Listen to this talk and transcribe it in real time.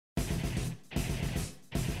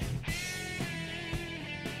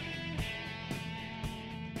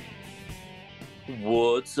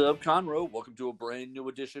What's up, Conroe? Welcome to a brand new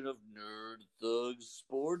edition of Nerd Thug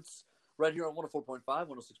Sports, right here on 104.5,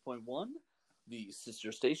 106.1, the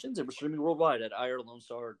sister stations, and we're streaming worldwide at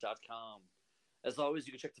irlonestar.com. As always,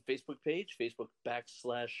 you can check the Facebook page,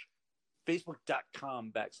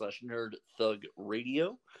 facebook.com/ Nerd Thug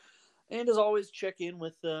Radio. And as always, check in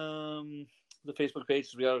with the Facebook page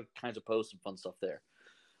because we got all kinds of posts and fun stuff there.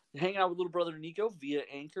 Hang out with little brother Nico via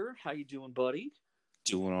Anchor. How you doing, buddy?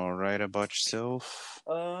 Doing all right. How about yourself?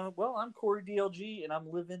 Well, I'm Corey DLG, and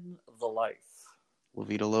I'm living the life. La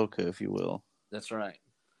Vida Loca, if you will. That's right.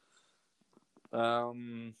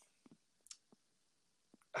 Although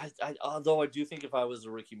I do think if I was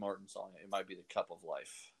a Ricky Martin song, it might be the Cup of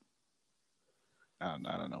Life. I don't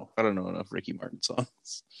know. I don't know enough Ricky Martin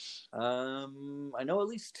songs. I know at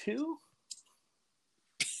least two.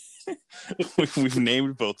 We've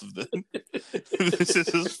named both of them. This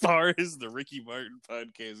is as far as the Ricky Martin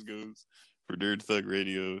podcast goes for Nerd Thug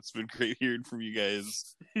Radio. It's been great hearing from you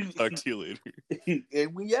guys. Talk to you later.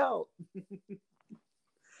 And we out.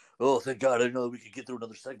 Oh, thank God. I didn't know we could get through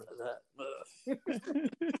another segment of that.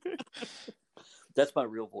 That's my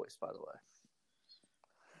real voice, by the way.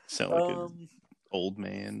 Sound like an old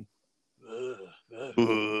man.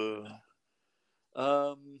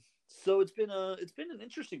 So it's been an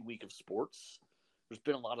interesting week of sports. There's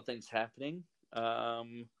been a lot of things happening. A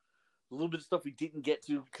little bit of stuff we didn't get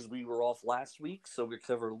to because we were off last week, so we'll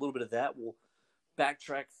cover a little bit of that. We'll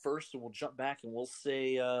backtrack first, and we'll jump back, and we'll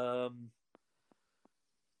say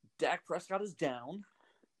Dak Prescott is down.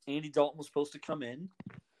 Andy Dalton was supposed to come in.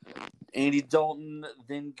 Andy Dalton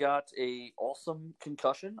then got a awesome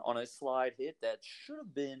concussion on a slide hit that should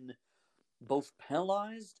have been both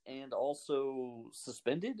penalized and also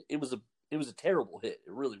suspended. It was a terrible hit.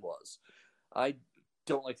 It really was. I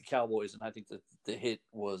don't like the Cowboys, and I think that the hit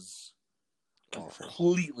was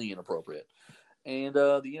completely inappropriate. And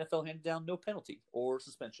the NFL handed down no penalty or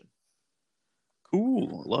suspension.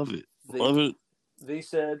 Cool. Love it. Love it. They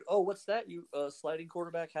said, "Oh, what's that? You sliding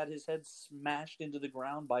quarterback had his head smashed into the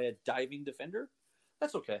ground by a diving defender?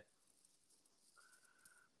 That's okay.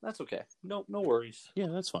 That's okay. No worries. Yeah,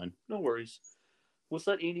 that's fine. No worries." What's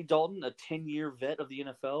that? Andy Dalton, a 10-year vet of the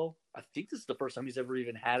NFL. I think this is the first time he's ever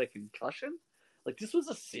even had a concussion. Like, this was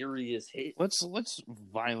a serious hit. Let's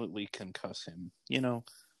violently concuss him. You know,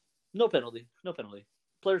 no penalty.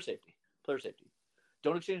 Player safety.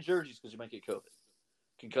 Don't exchange jerseys because you might get COVID.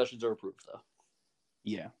 Concussions are approved, though.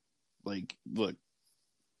 Yeah, like, look,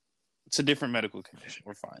 it's a different medical condition.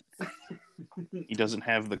 We're fine. He doesn't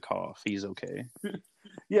have the cough. He's okay.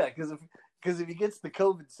 Yeah, because if he gets the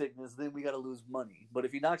COVID sickness, then we got to lose money. But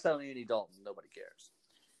if he knocks out Andy Dalton, nobody cares.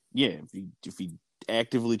 Yeah, if he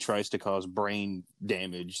actively tries to cause brain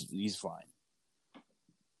damage, he's fine.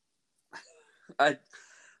 The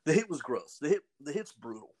hit was gross. The hit's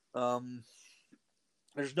brutal.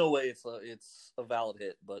 There's no way it's a valid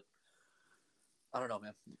hit, but I don't know,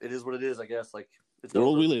 man. It is what it is, I guess. Like, it's the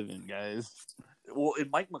world we live in, guys. Well,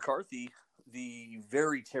 and Mike McCarthy, the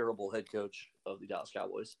very terrible head coach of the Dallas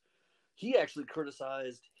Cowboys, he actually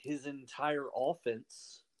criticized his entire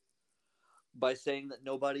offense by saying that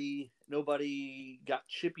nobody got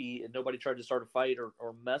chippy and nobody tried to start a fight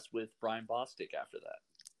or mess with Brian Bostic after that.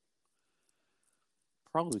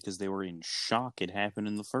 Probably because they were in shock it happened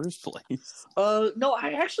in the first place. No,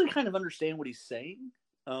 I actually kind of understand what he's saying.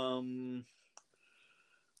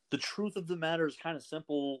 The truth of the matter is kind of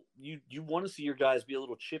simple. You want to see your guys be a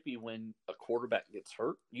little chippy when a quarterback gets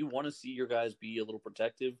hurt. You want to see your guys be a little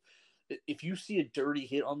protective. If you see a dirty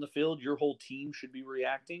hit on the field, your whole team should be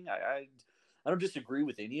reacting. I don't disagree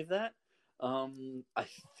with any of that. I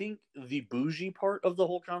think the bougie part of the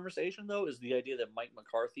whole conversation, though, is the idea that Mike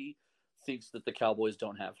McCarthy thinks that the Cowboys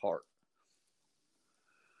don't have heart.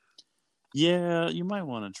 Yeah, you might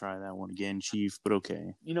want to try that one again, Chief, but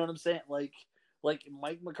okay. You know what I'm saying? Like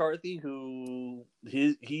Mike McCarthy, who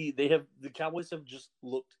the Cowboys have just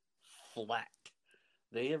looked flat.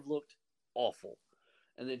 They have looked awful.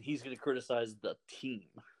 And then he's going to criticize the team.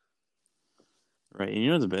 Right. And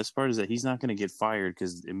you know the best part is that he's not going to get fired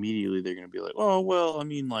because immediately they're going to be like, oh, well, I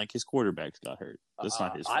mean, like, his quarterback got hurt. That's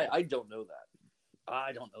not his fault. I don't know that.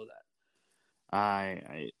 I don't know that.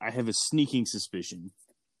 I have a sneaking suspicion.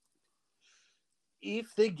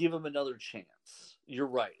 If they give him another chance, you're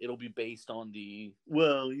right. It'll be based on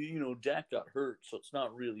Dak got hurt, so it's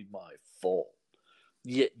not really my fault.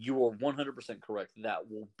 Yet you are 100% correct. That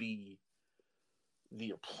will be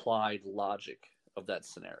the applied logic of that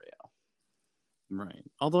scenario. Right.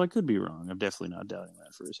 Although I could be wrong. I'm definitely not doubting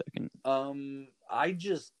that for a second. I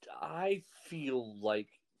feel like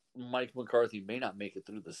Mike McCarthy may not make it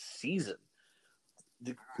through the season.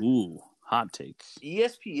 Ooh, Hot take.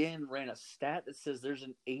 ESPN ran a stat that says there's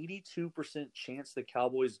an 82% chance the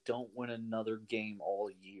Cowboys don't win another game all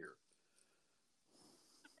year.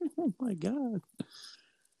 Oh, my God.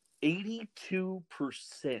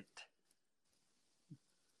 82%.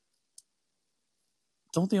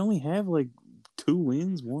 Don't they only have, 2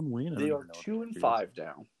 wins, 1 win? They are 2-5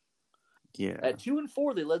 now. Yeah. At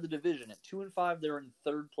 2-4, they led the division. At 2-5, they're in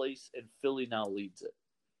third place, and Philly now leads it.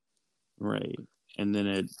 Right. And then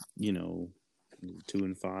at,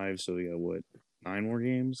 2-5, so we got 9 more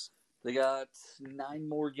games? They got 9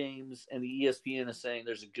 more games, and the ESPN is saying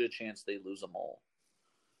there's a good chance they lose them all.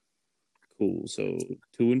 Cool. So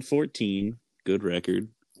 2-14, good record.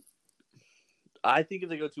 I think if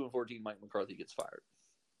they go 2-14, Mike McCarthy gets fired.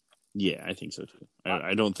 Yeah, I think so too.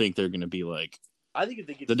 I don't think they're going to be like. I think if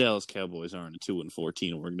they get the Dallas Cowboys aren't a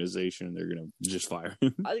 2-14 organization, they're going to just fire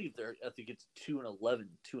him. I think it's 2-11,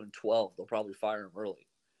 2-12, they'll probably fire him early.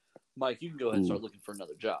 Mike, you can go ahead and start looking for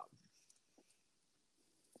another job.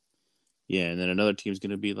 Yeah, and then another team's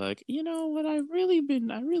going to be like, you know what? I really been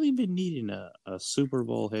needing a Super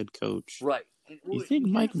Bowl head coach. Right. You think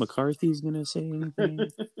Mike McCarthy's going to say anything?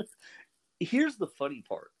 Here's the funny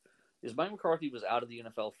part: is Mike McCarthy was out of the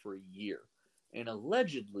NFL for a year, and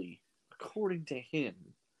allegedly, according to him,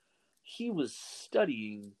 he was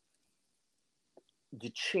studying the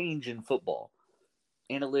change in football,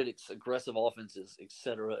 analytics, aggressive offenses,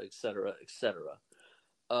 etc., etc., etc.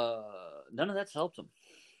 None of that's helped him.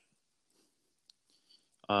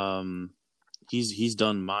 He's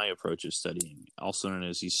done my approach of studying. Also known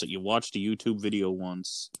as you watched a YouTube video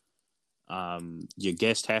once. You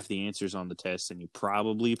guessed half the answers on the test, and you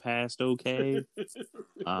probably passed okay.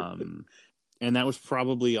 And that was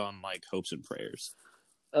probably on hopes and prayers.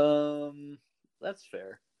 That's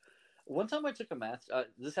fair. One time I took a math.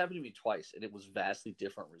 This happened to me twice, and it was vastly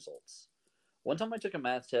different results. One time I took a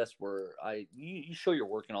math test where you show your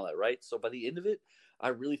work and all that, right? So by the end of it, I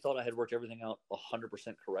really thought I had worked everything out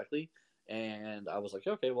 100% correctly, and I was like,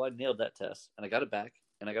 okay, well I nailed that test, and I got it back,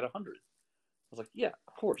 and I got 100. I was like, yeah,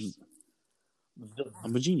 of course.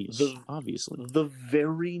 I'm a genius, obviously. The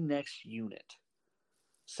very next unit,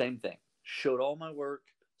 same thing. Showed all my work,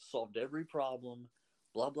 solved every problem,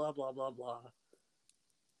 blah, blah, blah, blah, blah.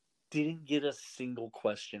 Didn't get a single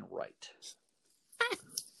question right.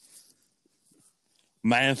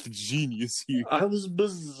 Math genius here. I was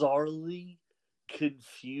bizarrely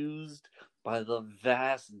confused by the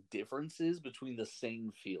vast differences between the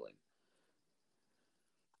same feeling.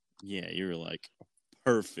 Yeah, you were like,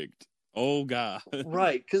 perfect. Oh, God.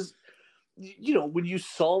 Right, because, when you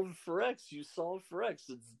solve for X, It's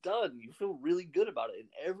done. You feel really good about it. And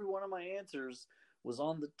every one of my answers was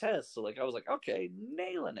on the test. So, I was like, okay,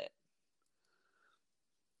 nailing it.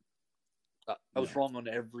 I was wrong on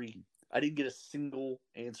every... I didn't get a single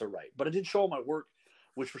answer right. But I did show all my work,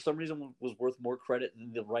 which for some reason was worth more credit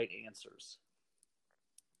than the right answers.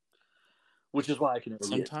 Which is why I can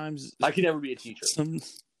never be a teacher.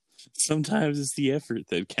 Sometimes it's the effort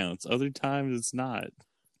that counts. Other times it's not.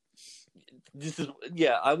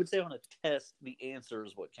 I would say on a test, the answer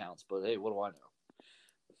is what counts. But hey, what do I know?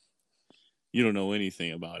 You don't know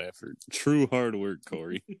anything about effort. True hard work,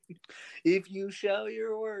 Corey. If you show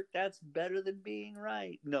your work, that's better than being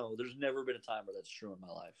right. No, there's never been a time where that's true in my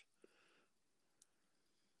life.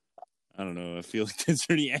 I don't know. I feel like that's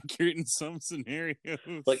pretty accurate in some scenarios.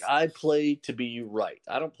 I play to be right.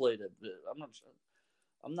 I don't play to.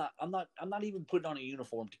 I'm not even putting on a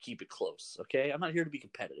uniform to keep it close. Okay, I'm not here to be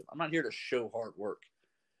competitive. I'm not here to show hard work.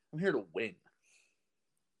 I'm here to win.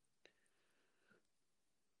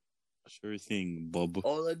 Sure thing, bub.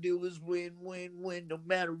 All I do is win, no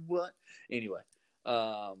matter what. Anyway,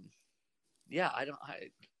 I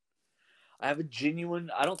have a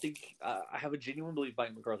genuine. I don't think I have a genuine belief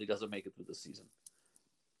Mike McCarthy doesn't make it through this season.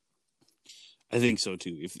 I think so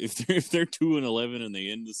too. If they're 2-11 and they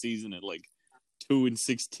end the season at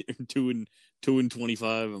 2-16,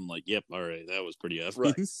 2-25, I'm like, yep, all right, that was pretty obvious.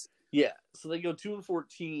 Right. Yeah, so they go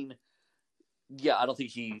 2-14. Yeah, I don't think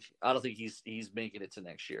he's making it to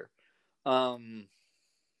next year. And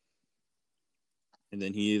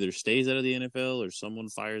then he either stays out of the NFL or someone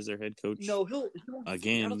fires their head coach. No, he'll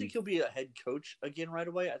again. I don't think he'll be a head coach again right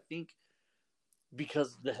away. I think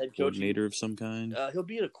because the head coach coordinator of some kind. He'll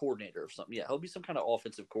be a coordinator of something. Yeah, he'll be some kind of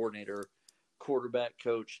offensive coordinator, quarterback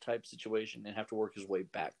coach type situation, and have to work his way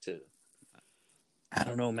back to. I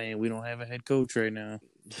don't know, man. We don't have a head coach right now.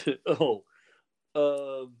 The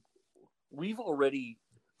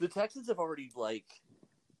Texans have already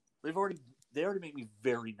they already made me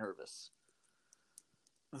very nervous.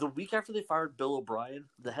 The week after they fired Bill O'Brien,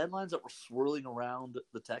 the headlines that were swirling around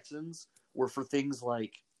the Texans were for things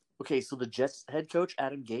like Okay, so the Jets head coach,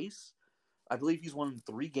 Adam Gase, I believe he's won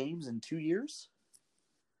 3 games in 2 years.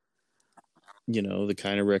 The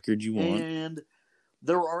kind of record you want. And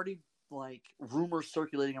there were already rumors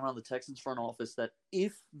circulating around the Texans front office that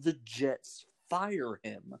if the Jets fire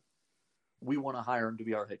him, we want to hire him to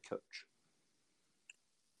be our head coach.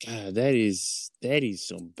 God, that is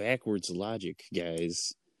some backwards logic,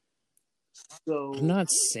 guys. So I'm not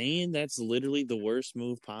saying that's literally the worst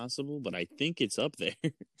move possible, but I think it's up there.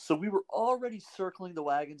 So we were already circling the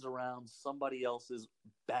wagons around somebody else's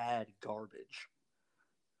bad garbage.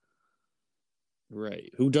 Right.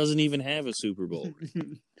 Who doesn't even have a Super Bowl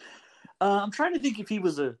ring? I'm trying to think if he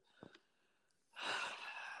was a...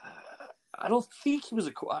 I don't think he was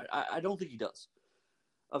a... I don't think he does.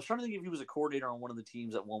 I was trying to think if he was a coordinator on one of the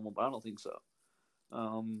teams that won one, but I don't think so.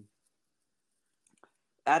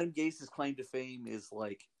 Adam Gase's claim to fame is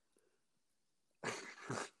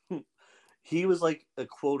he was like a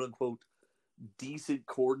quote-unquote decent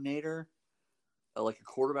coordinator, like a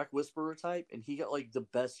quarterback whisperer type, and he got the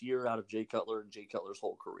best year out of Jay Cutler and Jay Cutler's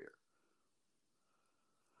whole career.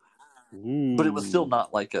 Ooh. But it was still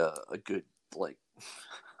not a good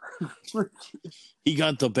He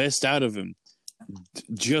got the best out of him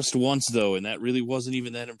just once though, and that really wasn't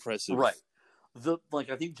even that impressive. Right.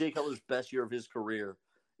 I think Jay Cutler's best year of his career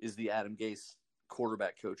is the Adam Gase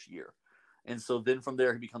quarterback coach year. And so then from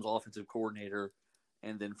there he becomes offensive coordinator,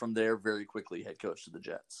 and then from there very quickly head coach to the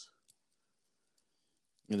Jets.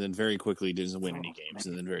 And then very quickly doesn't win any games,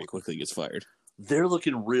 and then very quickly gets fired. They're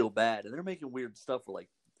looking real bad, and they're making weird stuff where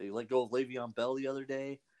they let go of Le'Veon Bell the other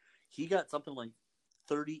day. He got something like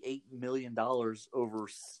 $38 million over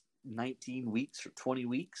 19 weeks or 20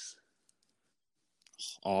 weeks.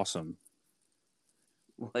 Awesome.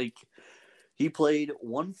 He played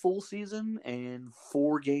 1 full season and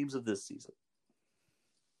 4 games of this season.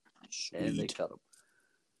 Sweet. And they cut him.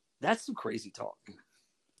 That's some crazy talk.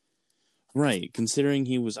 Right, considering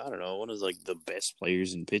he was, I don't know, one of the best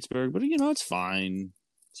players in Pittsburgh, but it's fine.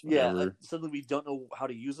 Yeah, suddenly we don't know how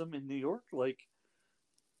to use him in New York. What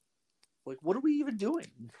are we even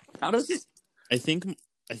doing? How does this? I think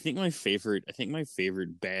my favorite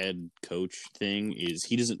bad coach thing is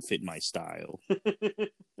he doesn't fit my style.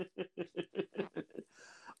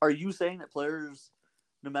 Are you saying that players,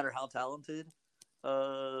 no matter how talented,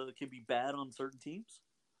 can be bad on certain teams?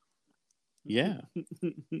 Yeah.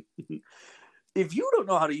 If you don't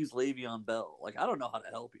know how to use Le'Veon Bell, I don't know how to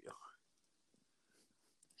help you.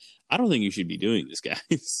 I don't think you should be doing this,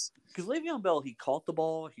 guys. Because Le'Veon Bell, he caught the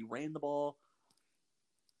ball, he ran the ball.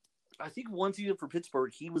 I think one season for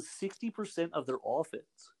Pittsburgh, he was 60% of their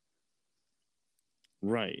offense.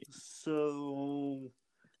 Right. So...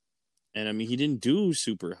 And, I mean, he didn't do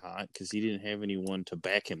super hot because he didn't have anyone to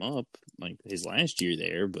back him up his last year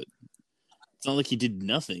there, but it's not like he did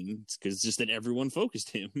nothing. It's because just that everyone focused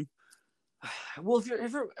him. Well, if you're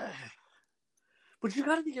ever... But you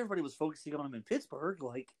got to think everybody was focusing on him in Pittsburgh,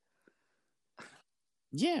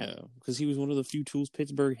 Yeah, because he was one of the few tools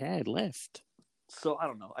Pittsburgh had left. So, I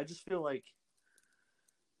don't know. I just feel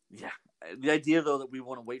yeah. The idea, though, that we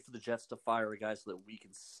want to wait for the Jets to fire a guy so that we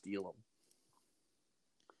can steal him.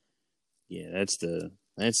 Yeah, that's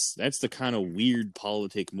the kind of weird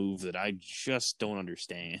politic move that I just don't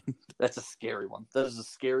understand. That's a scary one. That is a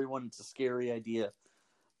scary one. It's a scary idea.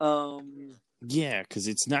 Yeah, because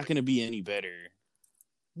it's not going to be any better.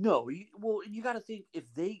 No, you got to think if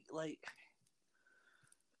they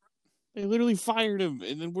They literally fired him,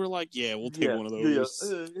 and then we're like, "Yeah, we'll take one of those." Yeah.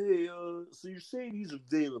 So you're saying he's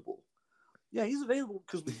available? Yeah, he's available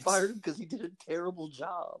because we fired him because he did a terrible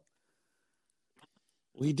job.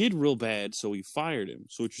 Well, he did real bad, so we fired him.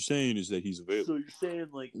 So what you're saying is that he's available. So you're saying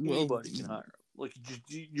anybody can hire him?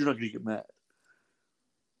 You're not going to get mad.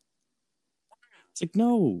 It's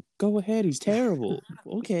no, go ahead. He's terrible.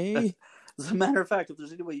 Okay. As a matter of fact, if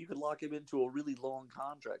there's any way you could lock him into a really long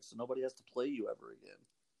contract so nobody has to play you ever again.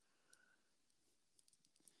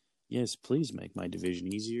 Yes, please make my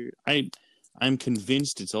division easier. I'm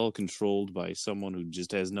convinced it's all controlled by someone who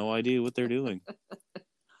just has no idea what they're doing.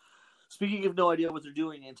 Speaking of no idea what they're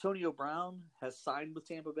doing, Antonio Brown has signed with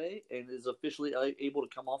Tampa Bay and is officially able to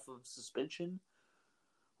come off of suspension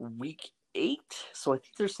week 8. So I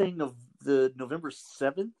think they're saying the November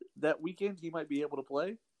 7th, that weekend, he might be able to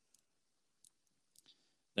play.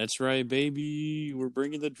 That's right, baby. We're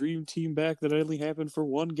bringing the dream team back that only happened for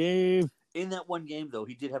one game. In that one game, though,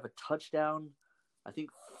 he did have a touchdown, I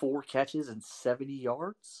think 4 catches and 70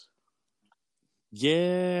 yards.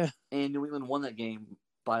 Yeah. And New England won that game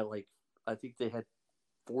by I think they had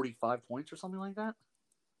 45 points or something like that.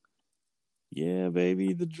 Yeah,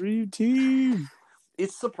 baby, the dream team.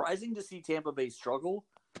 It's surprising to see Tampa Bay struggle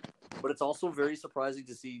but it's also very surprising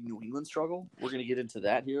to see New England struggle. We're going to get into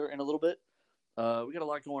that here in a little bit. We got a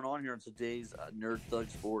lot going on here in today's Nerd Thug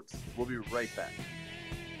Sports. We'll be right back.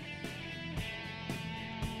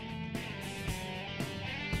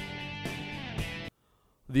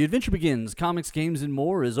 The Adventure Begins Comics, Games, and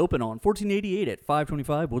More is open on 1488 at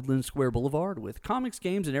 525 Woodland Square Boulevard. With comics,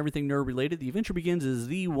 games, and everything nerd-related, The Adventure Begins is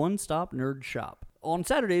the one-stop nerd shop. On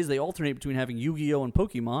Saturdays, they alternate between having Yu-Gi-Oh! And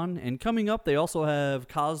Pokemon, and coming up, they also have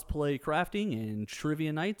cosplay crafting and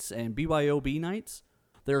trivia nights and BYOB nights.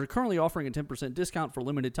 They're currently offering a 10% discount for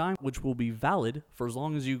limited time, which will be valid for as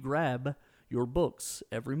long as you grab your books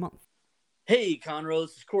every month. Hey, Conroe,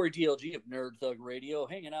 this is Corey DLG of Nerd Thug Radio,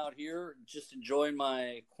 hanging out here, just enjoying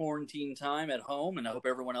my quarantine time at home, and I hope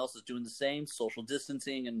everyone else is doing the same, social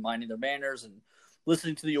distancing and minding their manners and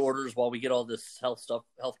listening to the orders while we get all this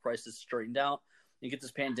health crisis straightened out and get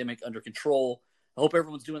this pandemic under control. I hope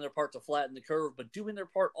everyone's doing their part to flatten the curve, but doing their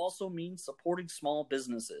part also means supporting small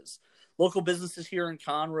businesses. Local businesses here in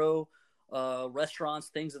Conroe, restaurants,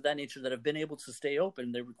 things of that nature that have been able to stay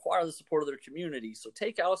open, they require the support of their community. So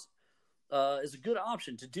takeout is a good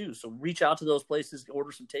option to do. So reach out to those places,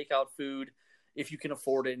 order some takeout food if you can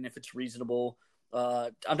afford it and if it's reasonable.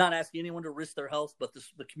 I'm not asking anyone to risk their health, but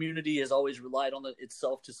the community has always relied on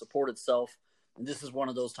itself to support itself. And this is one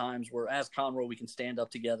of those times where, as Conroe, we can stand up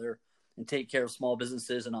together and take care of small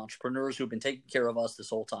businesses and entrepreneurs who've been taking care of us this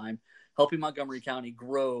whole time, helping Montgomery County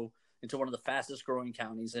grow into one of the fastest growing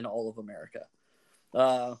counties in all of America.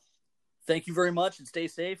 Thank you very much, and stay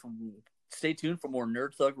safe, and stay tuned for more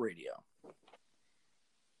Nerd Thug Radio.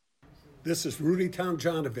 This is Rudy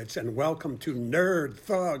Tomjanovich, and welcome to Nerd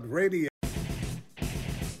Thug Radio.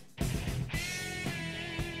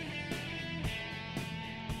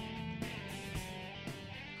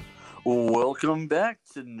 Welcome back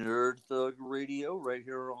to Nerd Thug Radio, right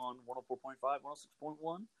here on 104.5,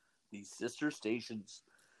 106.1, the sister stations.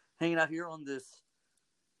 Hanging out here on this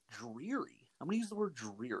dreary. I'm going to use the word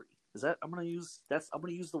dreary. I'm going to use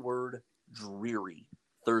the word dreary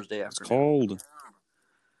Thursday afternoon. It's cold.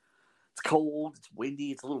 It's cold. It's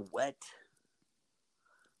windy. It's a little wet.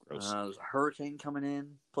 Gross. There's a hurricane coming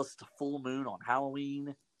in. Plus, it's a full moon on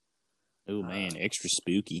Halloween. Oh man, extra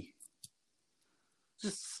spooky.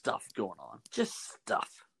 Just stuff going on. Just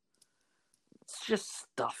stuff. It's just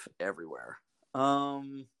stuff everywhere.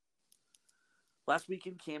 Last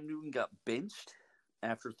weekend, Cam Newton got benched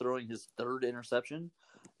after throwing his third interception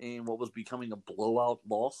in what was becoming a blowout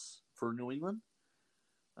loss for New England.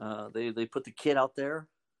 They put the kid out there.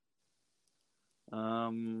 I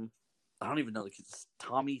don't even know the kid's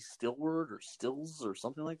Tommy Stillward or Stills or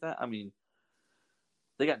something like that. I mean,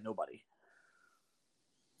 they got nobody.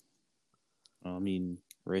 I mean,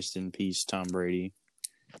 rest in peace, Tom Brady.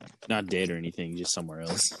 Not dead or anything, just somewhere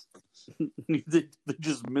else. they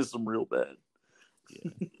just miss him real bad. Yeah.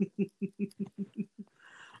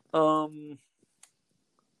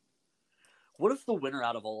 What if the winner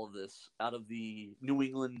out of all of this, out of the New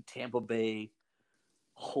England Tampa Bay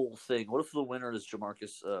whole thing, what if the winner is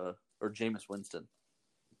Jameis Winston?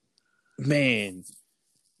 Man,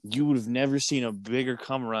 you would have never seen a bigger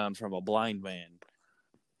come around from a blind man.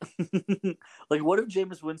 Like, what if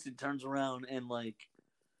Jameis Winston turns around and, like,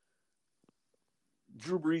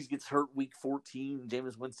 Drew Brees gets hurt week 14,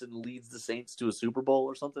 Jameis Winston leads the Saints to a Super Bowl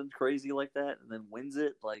or something crazy like that, and then wins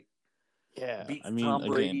it, like, beats Tom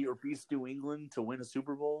Brady or beats New England to win a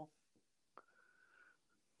Super Bowl?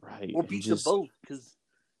 Right. Or beats them both, because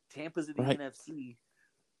Tampa's in the NFC.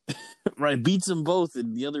 Right, beats them both,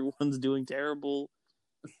 and the other one's doing terrible.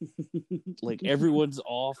 Like, everyone's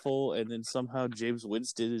awful, and then somehow James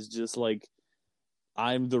Winston is just like,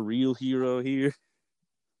 I'm the real hero here.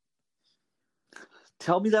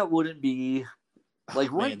 Tell me that wouldn't be,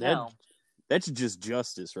 like, now. That's just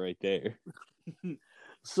justice right there.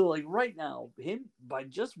 So, like, right now, by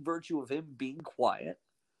just virtue of him being quiet,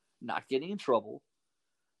 not getting in trouble,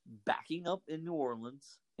 backing up in New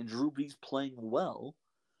Orleans, and Drew Brees playing well,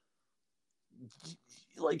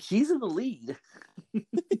 like, he's in the lead.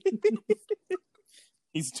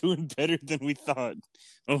 He's doing better than we thought.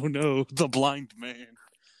 Oh no, the blind man.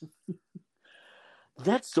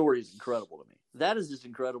 That story is incredible to me. That is just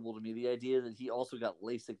incredible to me. The idea that he also got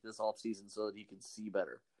LASIK this offseason so that he could see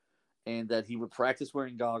better. And that he would practice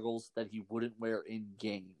wearing goggles that he wouldn't wear in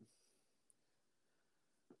game.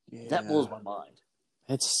 Yeah. That blows my mind.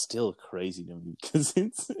 That's still crazy to me because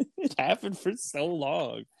it happened for so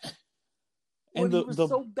long. And he was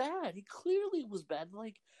so bad. He clearly was bad.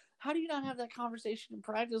 Like, how do you not have that conversation in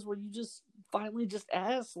practice where you just finally just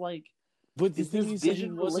ask, like, but the thing is that he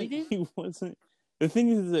wasn't. The thing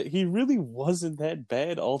is that he really wasn't that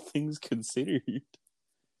bad, all things considered.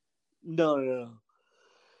 No.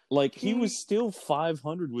 Like, he was still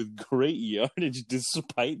 500 with great yardage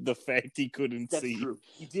despite the fact he couldn't see. That's true.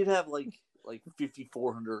 He did have like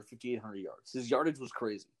 5,400 or 5,800 yards. His yardage was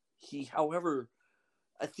crazy. However,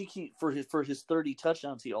 I think for his 30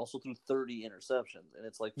 touchdowns, he also threw 30 interceptions, and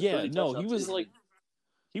it's like he was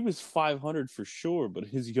he was 500 for sure, but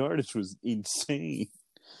his yardage was insane.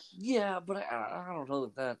 Yeah, but I don't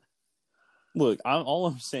know that. Look, all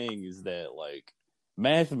I'm saying is that, like,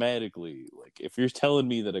 mathematically, like, if you're telling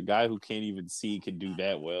me that a guy who can't even see can do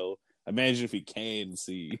that well, imagine if he can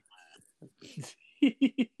see.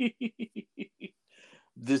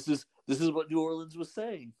 This is what New Orleans was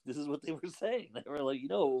saying. This is what they were saying. They were like,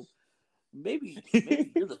 maybe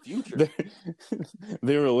you're the future.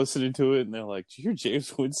 They were listening to it and they're like, "Did you hear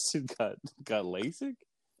James Winston got LASIK?" And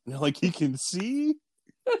they're like, "He can see."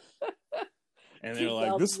 And they're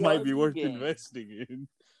like, "This might be worth investing in."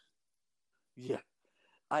 Yeah,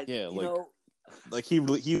 like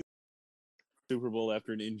he Super Bowl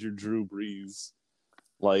after an injured Drew Brees.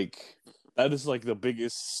 Like, that is like the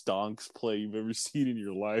biggest stonks play you've ever seen in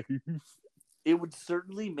your life. It would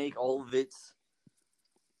certainly make all of it.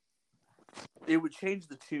 It would change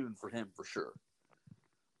the tune for him for sure.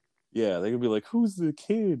 Yeah, they could be like, "Who's the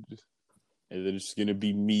kid?" And then it's gonna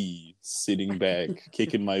be me sitting back,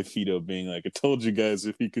 kicking my feet up, being like, "I told you guys,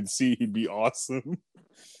 if he could see, he'd be awesome."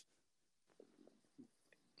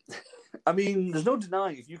 I mean, there's no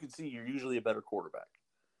denying if you can see, you're usually a better quarterback.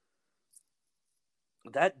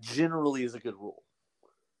 That generally is a good rule.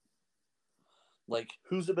 Like,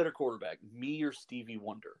 who's a better quarterback, me or Stevie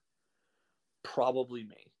Wonder? Probably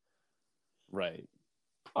me. Right.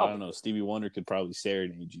 Probably. I don't know. Stevie Wonder could probably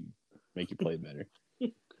serenade you, make you play better.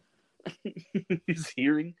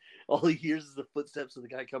 All he hears is the footsteps of the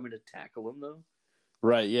guy coming to tackle him, though.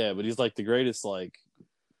 Right, yeah, but he's like the greatest,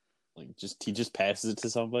 he just passes it to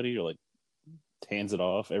somebody or like hands it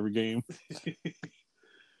off every game.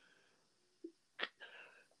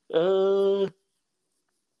 Let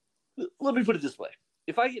me put it this way.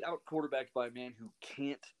 If I get out quarterbacked by a man who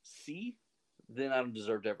can't see, then I don't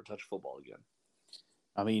deserve to ever touch football again.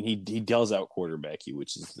 I mean, he does out quarterback you,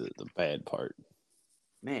 which is the bad part.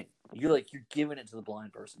 Man, you're giving it to the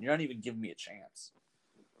blind person. You're not even giving me a chance.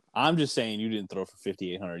 I'm just saying you didn't throw for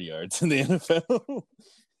 5,800 yards in the NFL.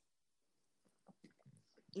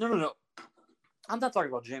 No. I'm not talking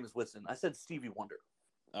about Jameis Winston. I said Stevie Wonder.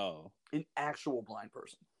 Oh. An actual blind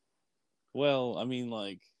person. Well, I mean,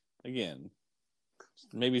 like, again,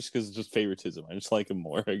 maybe it's because it's just favoritism. I just like him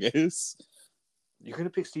more, I guess. You're going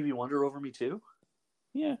to pick Stevie Wonder over me, too?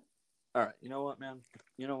 Yeah. All right. You know what, man?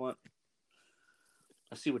 You know what?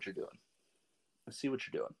 I see what you're doing.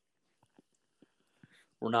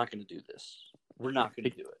 We're not going to do this. We're not going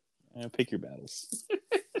to do it. Pick your battles.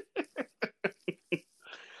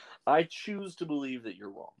 I choose to believe that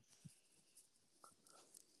you're wrong.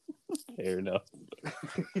 Fair enough.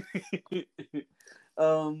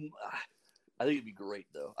 I think it'd be great,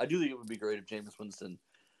 though. I do think it would be great if Jameis Winston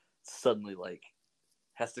suddenly,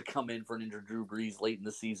 has to come in for an injured Drew Brees late in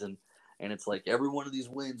the season, and it's like, every one of these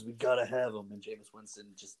wins, we got to have them, and Jameis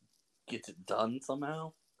Winston just gets it done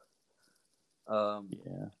somehow.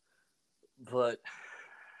 Yeah. But...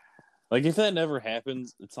 if that never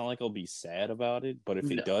happens, it's not like I'll be sad about it, but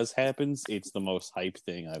if it does happen, it's the most hype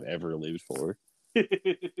thing I've ever lived for.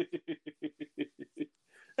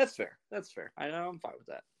 That's fair. I'm fine with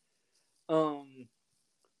that.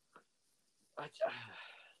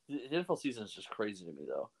 The NFL season is just crazy to me,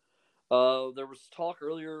 though. There was talk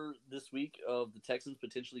earlier this week of the Texans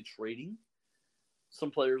potentially trading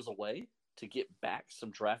some players away to get back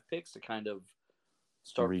some draft picks to kind of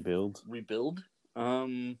start rebuild.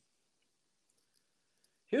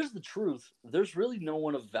 Here's the truth. There's really no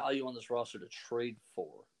one of value on this roster to trade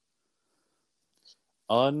for.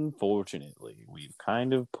 Unfortunately, we've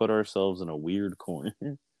kind of put ourselves in a weird corner.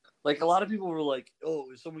 A lot of people were like,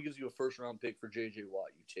 oh, if someone gives you a first-round pick for J.J.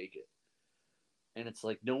 Watt, you take it. And it's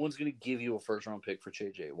like, no one's going to give you a first-round pick for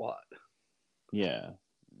J.J. Watt. Yeah.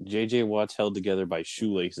 J.J. Watt's held together by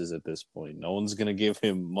shoelaces at this point. No one's going to give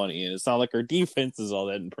him money, and it's not like our defense is all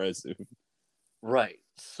that impressive. Right.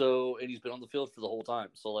 So, and he's been on the field for the whole time.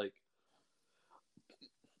 So,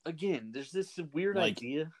 again, there's this weird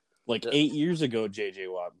idea. 8 years ago, J.J.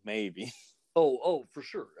 Watt, maybe. Oh, for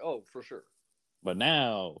sure. But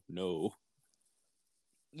now, no.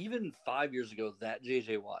 Even 5 years ago, that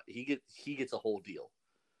J.J. Watt, he gets a whole deal.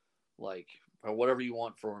 Whatever you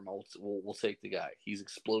want for him, we'll take the guy. He's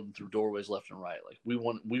exploding through doorways left and right. We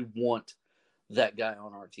want that guy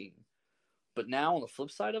on our team. But now, on the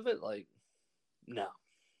flip side of it, no.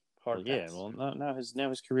 Hard pass. Yeah, well, now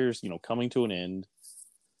his career is coming to an end.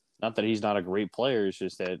 Not that he's not a great player. It's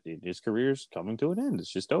just that his career's coming to an end.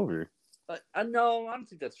 It's just over. No, I don't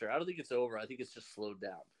think that's fair. I don't think it's over. I think it's just slowed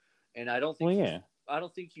down, and I don't think. I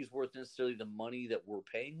don't think he's worth necessarily the money that we're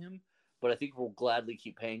paying him, but I think we'll gladly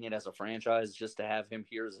keep paying it as a franchise just to have him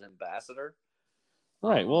here as an ambassador.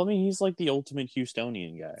 Right. Well, I mean, he's like the ultimate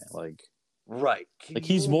Houstonian guy. Right.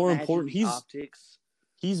 He's more important. Optics.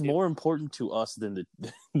 He's more important to us than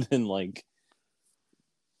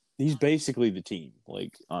he's basically the team.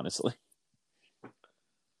 Honestly.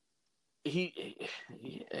 He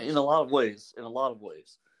in a lot of ways.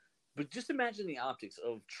 But just imagine the optics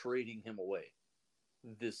of trading him away.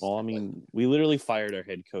 We literally fired our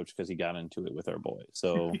head coach because he got into it with our boy.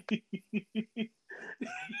 So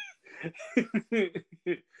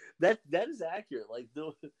that is accurate.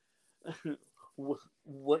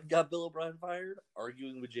 What got Bill O'Brien fired?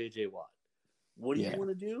 Arguing with J.J. Watt. What do you want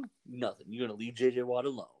to do? Nothing. You're going to leave J.J. Watt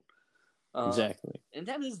alone. Exactly. And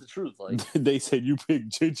that is the truth. They said you pick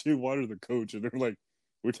J.J. Watt or the coach, and they're like,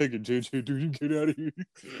 "We're taking J.J. Dude, get out of here."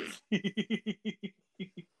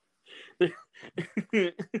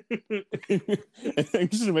 And I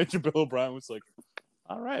just imagine Bill O'Brien was like,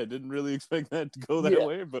 "All right, I didn't really expect that to go that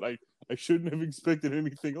way, but I shouldn't have expected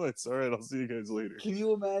anything less. All right, I'll see you guys later." Can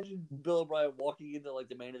you imagine Bill O'Brien walking into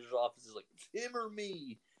the manager's office is like, "It's him or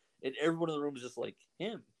me," and everyone in the room is just like,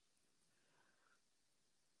 "Him."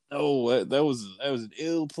 Oh, that was an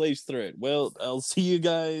ill-placed threat. Well, I'll see you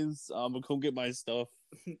guys. I'm gonna go get my stuff.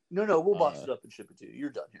 No, we'll box it up and ship it to you. You're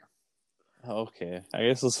done here. Okay, I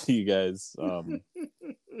guess I'll see you guys.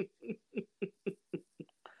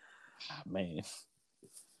 Man,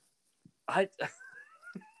 I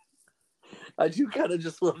do kind of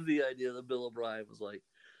just love the idea that Bill O'Brien was like,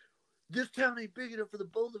 "This town ain't big enough for the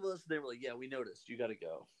both of us." And they were like, "Yeah, we noticed. You got to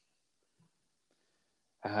go."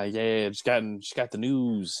 Yeah, just got the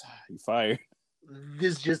news. You fired.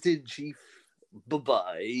 This just in, Chief.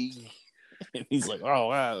 Bye-bye. And he's like, "Oh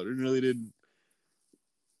wow, I really didn't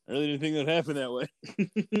think that happened that way."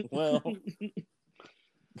 Well,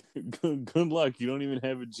 good luck. You don't even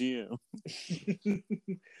have a GM.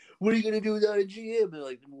 What are you gonna do without a GM? They're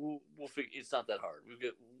like, we'll figure. It's not that hard.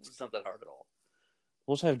 It's not that hard at all.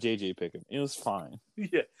 We'll just have JJ pick him. It was fine.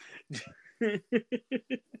 Yeah.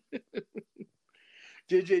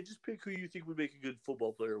 JJ, just pick who you think would make a good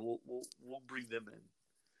football player. We'll bring them in.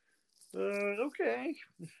 Okay.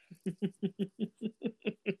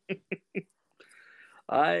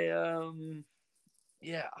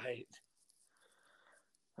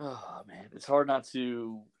 Oh man, it's hard not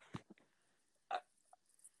to.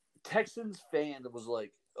 Texans fan that was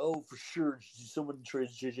like, "Oh, for sure, someone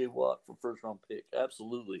trades J.J. Watt for first round pick."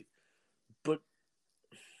 Absolutely, but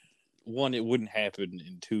one, it wouldn't happen,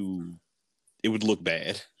 and two, it would look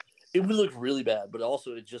bad. It would look really bad, but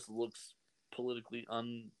also it just looks politically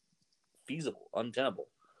unfeasible, untenable.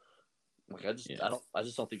 I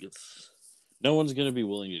just don't think it's. No one's going to be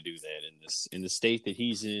willing to do that in the state that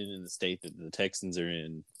he's in the state that the Texans are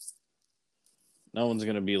in. No one's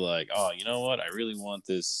going to be like, "Oh, you know what? I really want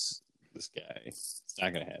this guy." It's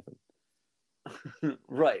not going to happen.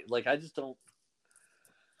 Right. I just don't.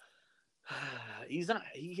 He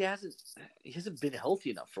hasn't been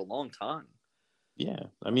healthy enough for a long time. Yeah.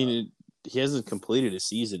 I mean, he hasn't completed a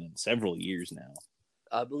season in several years now.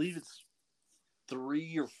 I believe it's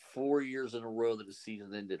 3 or 4 years in a row that his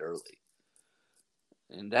season ended early.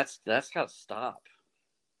 And that's got to stop.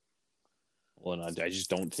 Well, I just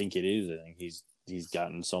don't think it is. I think he's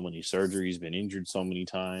gotten so many surgeries, been injured so many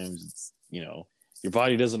times. It's, your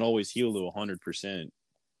body doesn't always heal to 100%.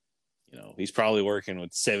 He's probably working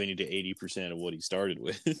with 70 to 80% of what he started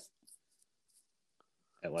with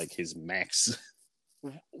at his max.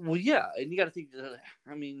 Well, yeah, and you got to think.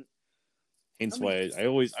 Why I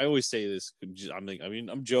always say this.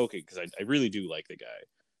 I'm joking because I really do like the guy,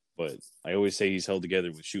 but I always say he's held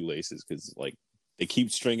together with shoelaces because they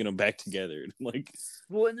keep stringing him back together.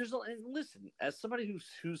 Well, and listen, as somebody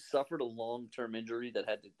who's suffered a long-term injury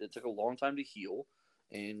that took a long time to heal,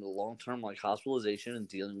 and a long-term hospitalization and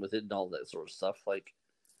dealing with it and all that sort of stuff,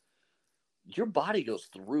 your body goes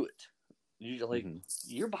through it.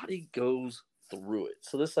 Your body goes through it.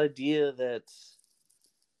 So this idea that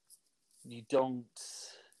you don't,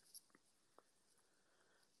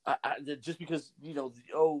 just because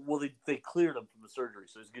they cleared him from the surgery,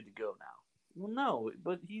 so he's good to go now. Well, no,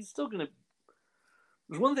 but he's still gonna.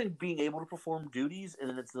 There's one thing being able to perform duties, and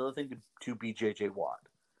then it's another thing to be J.J. Watt.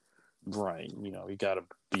 Right, you got to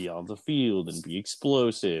be on the field and be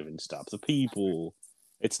explosive and stop the people.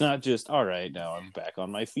 It's not just all right. Now I'm back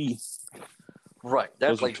on my feet. Right,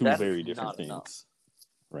 those are two very different things. Enough.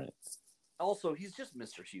 Right. Also, he's just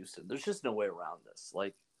Mr. Houston. There's just no way around this.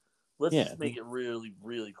 Let's just make it really,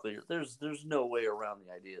 really clear. There's no way around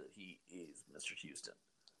the idea that he is Mr. Houston.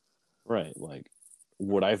 Right. Like,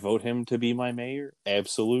 would I vote him to be my mayor?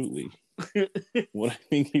 Absolutely. Would I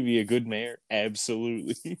think he'd be a good mayor?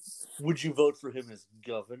 Absolutely. Would you vote for him as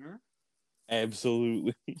governor?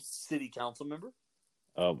 Absolutely. City council member?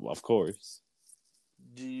 Of course.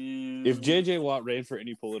 If J.J. Watt ran for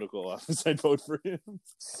any political office, I'd vote for him.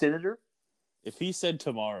 Senator? If he said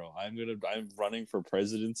tomorrow, I'm running for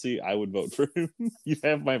presidency, I would vote for him. You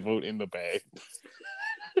have my vote in the bag.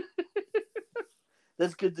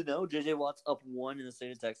 That's good to know. J.J. Watt's up 1 in the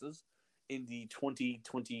state of Texas in the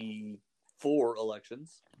 2024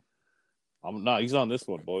 elections. He's on this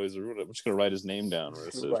one, boys. I'm just going to write his name down.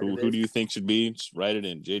 Who do you think should be? Just write it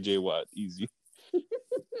in. J.J. Watt. Easy.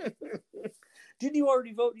 Didn't you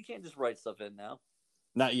already vote? You can't just write stuff in now.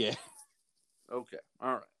 Not yet. Okay.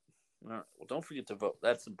 All right. Well, don't forget to vote.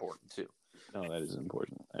 That's important, too. No, that is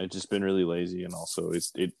important. I've just been really lazy, and also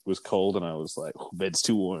it was cold, and I was like, bed's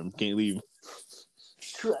too warm. Can't leave.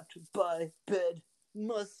 Trapped by bed.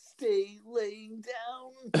 Must stay laying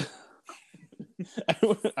down.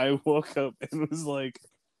 I woke up and was like,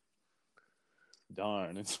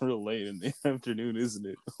 darn, it's real late in the afternoon, isn't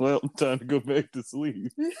it? Well, time to go back to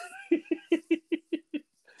sleep.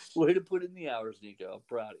 Way to put in the hours, Nico. I'm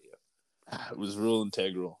proud of you. It was real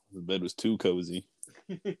integral. The bed was too cozy.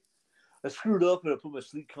 I screwed up and I put my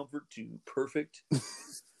sleep comfort to perfect. It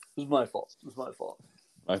was my fault.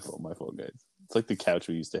 My fault, guys. It's like the couch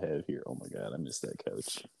we used to have here. Oh my god, I miss that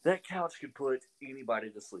couch. That couch could put anybody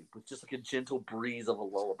to sleep with just like a gentle breeze of a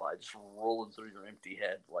lullaby just rolling through your empty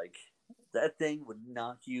head. Like, that thing would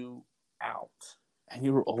knock you out. And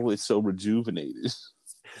you were always so rejuvenated.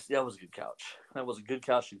 That was a good couch. That was a good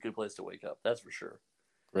couch and a good place to wake up. That's for sure.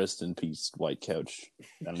 Rest in peace, white couch.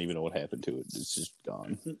 I don't even know what happened to it. It's just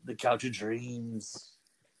gone. The couch of dreams.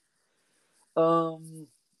 So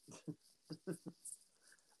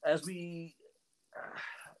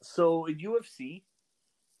in UFC,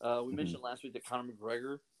 we mentioned last week that Conor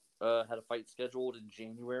McGregor had a fight scheduled in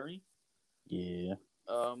January. Yeah.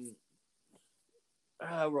 We're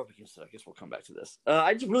up against it. I guess we'll come back to this.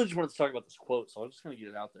 I just wanted to talk about this quote, so I'm just going to get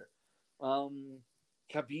it out there.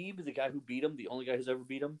 Khabib, the guy who beat him, the only guy who's ever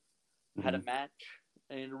beat him, had a match,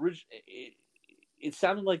 and it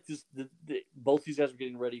sounded like both these guys were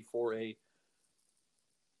getting ready for a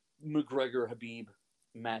McGregor-Khabib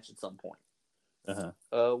match at some point.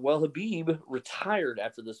 Well, Khabib retired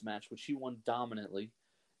after this match, which he won dominantly,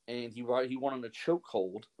 and he won on a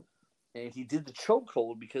chokehold. And he did the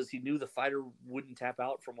chokehold because he knew the fighter wouldn't tap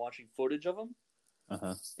out from watching footage of him.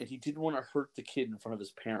 And he didn't want to hurt the kid in front of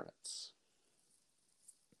his parents.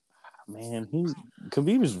 Man,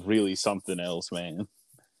 Khabib is really something else, man.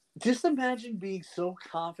 Just imagine being so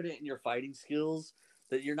confident in your fighting skills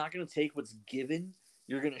that you're not going to take what's given.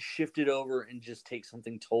 You're going to shift it over and just take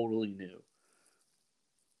something totally new.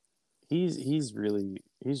 He's really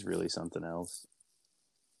something else.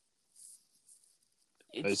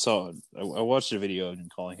 I watched a video of him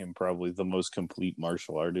calling him probably the most complete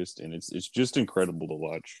martial artist, and it's just incredible to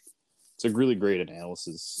watch. It's a really great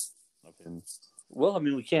analysis of him. Well, I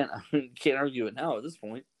mean, we can't argue it now at this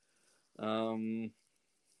point. To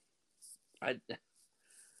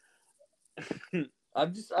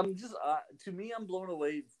me, I'm blown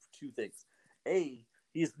away with two things. A,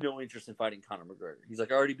 he has no interest in fighting Conor McGregor. He's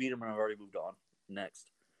like, I already beat him and I've already moved on.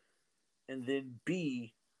 Next. And then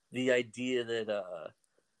B, the idea that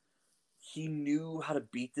he knew how to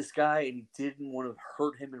beat this guy and he didn't want to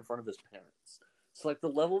hurt him in front of his parents. So, like, the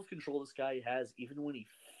level of control this guy has, even when he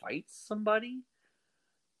fights somebody,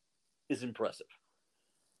 is impressive.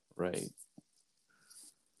 Right.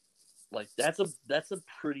 Like, that's a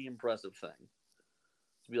pretty impressive thing.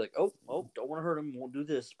 To be like, oh, don't want to hurt him, won't do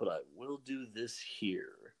this, but I will do this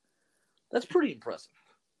here. That's pretty impressive.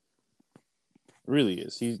 Really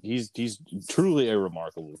is. He's truly a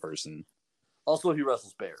remarkable person. Also, he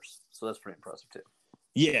wrestles bears, so that's pretty impressive too.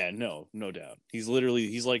 Yeah, no doubt. He's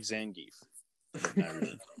like Zangief.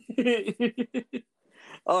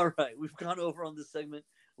 All right, we've gone over on this segment.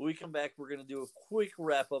 When we come back, we're going to do a quick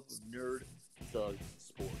wrap up of Nerd Thug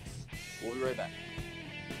Sports. We'll be right back.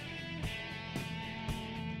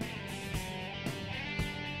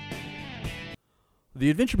 The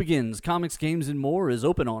Adventure Begins Comics, Games, and More is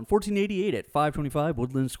open on 1488 at 525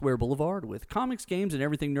 Woodland Square Boulevard. With comics, games, and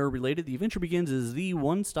everything nerd-related, The Adventure Begins is the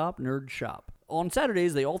one-stop nerd shop. On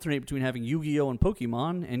Saturdays, they alternate between having Yu-Gi-Oh! And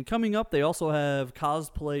Pokemon, and coming up, they also have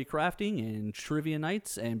cosplay crafting and trivia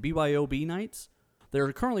nights and BYOB nights.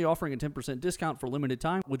 They're currently offering a 10% discount for limited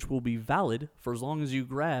time, which will be valid for as long as you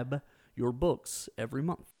grab your books every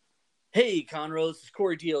month. Hey, Conros, this is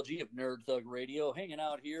Corey DLG of Nerd Thug Radio, hanging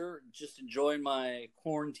out here, just enjoying my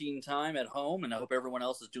quarantine time at home, and I hope everyone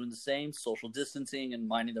else is doing the same, social distancing and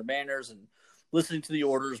minding their manners and listening to the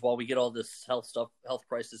orders while we get all this health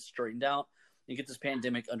crisis straightened out and get this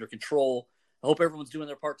pandemic under control. I hope everyone's doing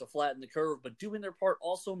their part to flatten the curve, but doing their part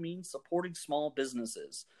also means supporting small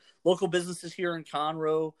businesses. Local businesses here in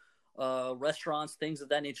Conroe, restaurants, things of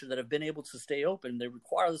that nature that have been able to stay open, they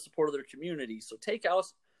require the support of their community. So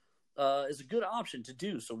takeout is a good option to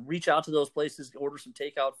do. So reach out to those places, order some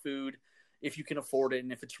takeout food if you can afford it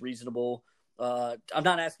and if it's reasonable. I'm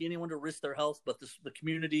not asking anyone to risk their health, but the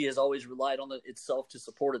community has always relied on itself to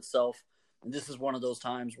support itself. And this is one of those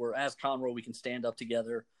times where, as Conroe, we can stand up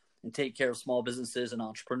together and take care of small businesses and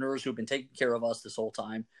entrepreneurs who've been taking care of us this whole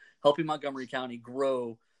time, helping Montgomery County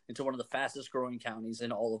grow into one of the fastest growing counties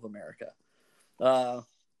in all of America.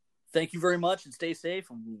 Thank you very much, and stay safe,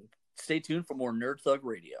 and stay tuned for more Nerd Thug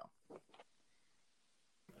Radio.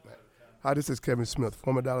 Hi, this is Kevin Smith,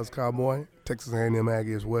 former Dallas Cowboy, Texas A&M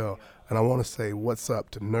Aggie as well, and I want to say what's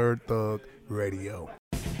up to Nerd Thug Radio.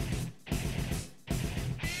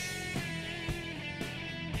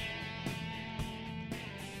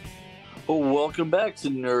 Welcome back to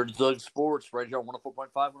Nerd Thug Sports, right here on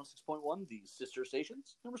 104.5, 106.1, the sister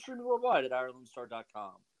stations, and we're streaming worldwide at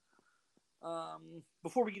IrelandStar.com.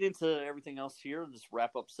 Before we get into everything else here in this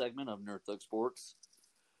wrap-up segment of Nerd Thug Sports,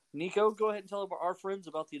 Nico, go ahead and tell our friends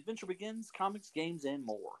about The Adventure Begins, comics, games, and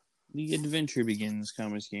more. The Adventure Begins,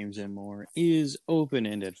 comics, games, and more is open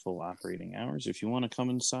and at full operating hours. If you want to come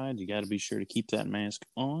inside, you got to be sure to keep that mask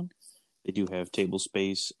on. They do have table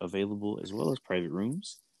space available as well as private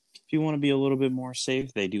rooms. If you want to be a little bit more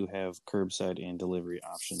safe, they do have curbside and delivery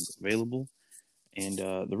options available. And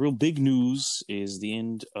the real big news is the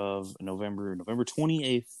end of November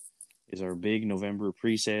 28th is our big November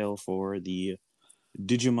pre-sale for the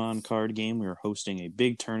Digimon card game. We are hosting a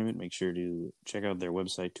big tournament. Make sure to check out their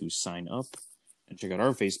website to sign up. And check out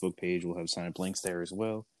our Facebook page. We'll have sign-up links there as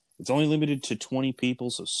well. It's only limited to 20 people,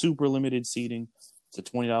 so super limited seating. It's a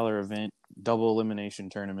 $20 event, double elimination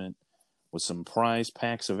tournament with some prize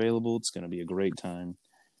packs available. It's going to be a great time.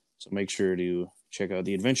 So make sure to check out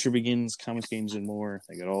The Adventure Begins, comics, games, and more.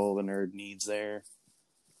 They got all the nerd needs there.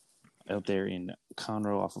 Out there in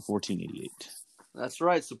Conroe off of 1488. That's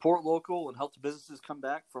right. Support local and help the businesses come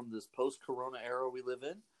back from this post-corona era we live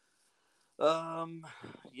in. The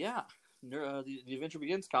Adventure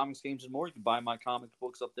Begins, comics, games, and more. You can buy my comic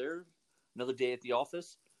books up there. Another day at the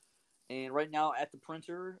office. And right now at the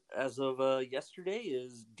printer, as of yesterday,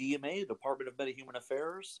 is DMA, Department of Meta-Human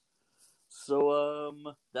Affairs. So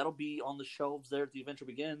that'll be on the shelves there at The Adventure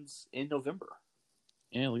Begins in November.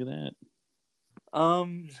 Yeah, look at that.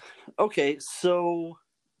 Okay, so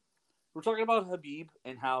we're talking about Habib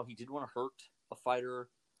and how he didn't want to hurt a fighter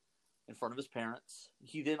in front of his parents.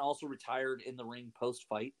 He then also retired in the ring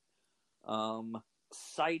post-fight,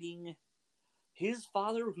 citing his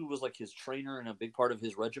father, who was like his trainer and a big part of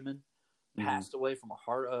his regimen, passed away from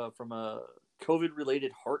a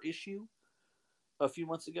COVID-related heart issue a few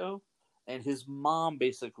months ago. And his mom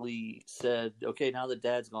basically said, okay, now that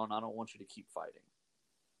dad's gone, I don't want you to keep fighting.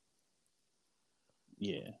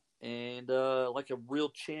 Yeah. And like a real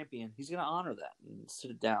champion, he's going to honor that and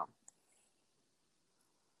sit it down.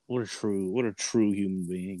 What a true human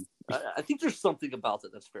being. I think there's something about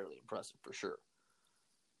that's fairly impressive for sure.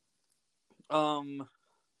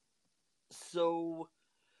 So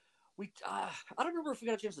I don't remember if we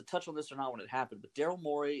got a chance to touch on this or not when it happened, but Daryl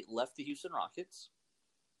Morey left the Houston Rockets.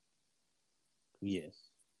 Yes.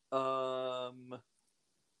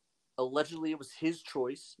 Allegedly, it was his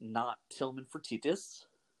choice, not Tillman Fertitta's.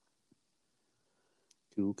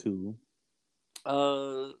 Cool. Tillman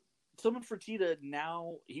Fertitta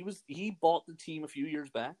he bought the team a few years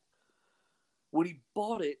back. When he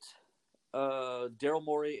bought it, Daryl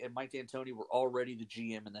Morey and Mike D'Antoni were already the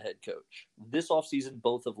GM and the head coach. This offseason,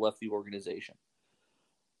 both have left the organization.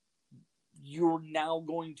 You're now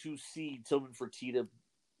going to see Tillman Fertitta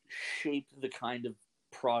shape the kind of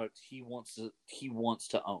product he wants to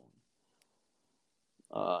own.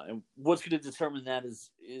 And what's going to determine that is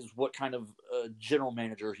what kind of general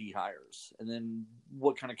manager he hires, and then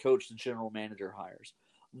what kind of coach the general manager hires.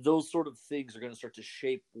 Those sort of things are going to start to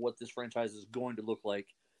shape what this franchise is going to look like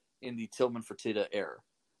in the Tillman Fertitta era.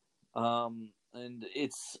 And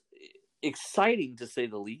it's exciting to say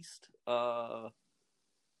the least.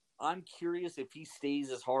 I'm curious if he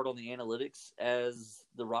stays as hard on the analytics as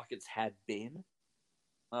the Rockets had been.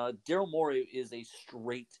 Daryl Morey is a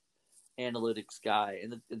straight analytics guy,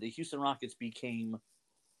 and the Houston Rockets became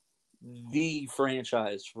the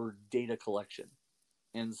franchise for data collection.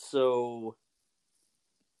 And so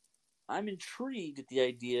I'm intrigued at the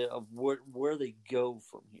idea of where they go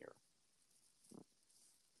from here.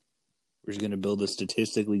 We're just going to build a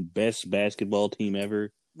statistically best basketball team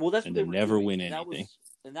ever. Well, that's and what they then were never doing. win anything.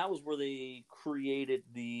 That was where they created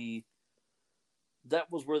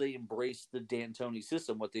that was where they embraced the D'Antoni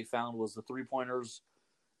system. What they found was the 3-pointers,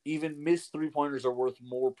 even missed 3-pointers, are worth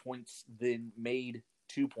more points than made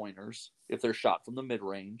 2-pointers if they're shot from the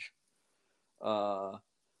mid-range.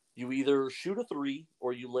 You either shoot a 3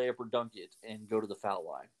 or you lay up or dunk it and go to the foul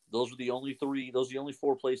line. Those are the only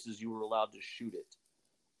 4 places you were allowed to shoot it,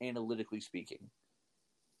 analytically speaking.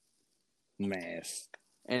 Math.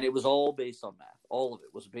 And it was all based on math. All of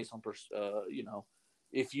it was based on,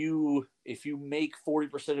 if you make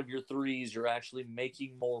 40% of your threes, you're actually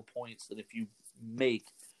making more points than if you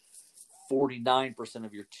make 49%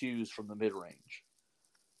 of your 2s from the mid-range.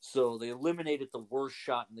 So they eliminated the worst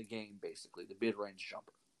shot in the game, basically, the mid-range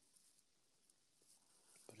jumper.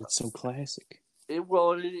 But it's so classic. And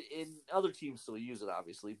other teams still use it,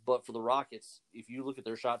 obviously. But for the Rockets, if you look at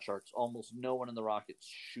their shot charts, almost no one in the Rockets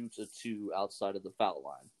shoots a 2 outside of the foul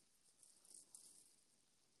line.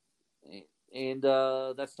 And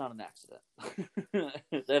that's not an accident.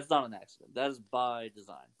 That's not an accident. That is by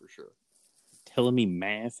design, for sure. Telling me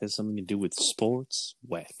math has something to do with sports?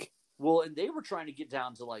 Whack. Well, and they were trying to get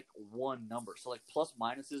down to, like, one number. So, like, plus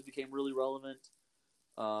minuses became really relevant.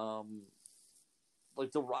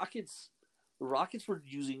 Like, the Rockets were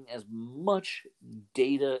using as much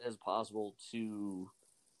data as possible to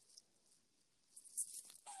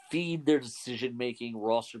feed their decision-making,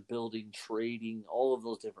 roster building, trading, all of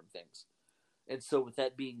those different things. And so with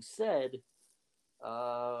that being said,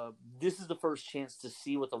 this is the first chance to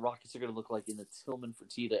see what the Rockets are going to look like in the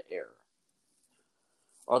Tillman-Fertitta era.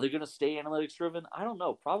 Are they going to stay analytics-driven? I don't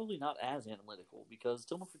know. Probably not as analytical, because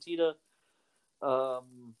Tillman-Fertitta, I've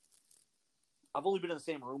only been in the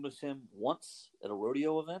same room as him once at a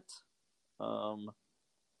rodeo event. I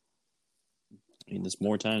mean, there's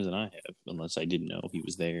more times than I have, unless I didn't know he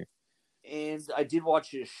was there. And I did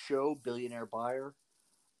watch his show, Billionaire Buyer.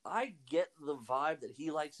 I get the vibe that he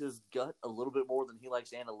likes his gut a little bit more than he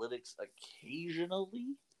likes analytics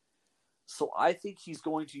occasionally. So I think he's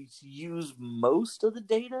going to use most of the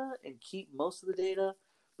data and keep most of the data,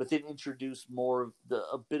 but then introduce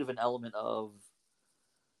a bit of an element of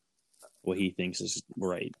what he thinks is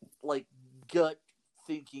right. Like gut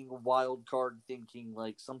thinking, wild card thinking,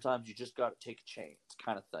 like sometimes you just got to take a chance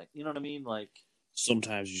kind of thing. You know what I mean? Like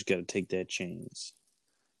sometimes you just got to take that chance.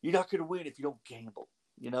 You're not going to win if you don't gamble.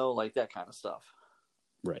 You know, like that kind of stuff.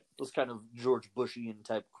 Right. Those kind of George Bushian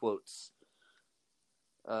type quotes.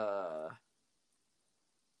 Can't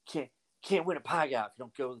win a pie guy if you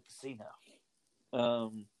don't go to the casino.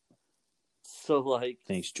 So like,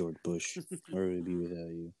 thanks, George Bush. Where would it be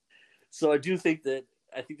without you? So I think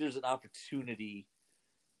there's an opportunity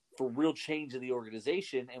for real change in the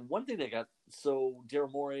organization. And one thing that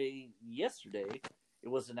Daryl Morey yesterday, it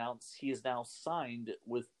was announced he is now signed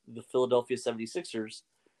with the Philadelphia 76ers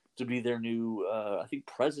to be their new, I think,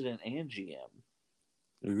 president and GM.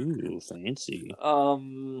 Ooh, fancy.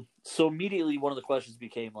 So immediately one of the questions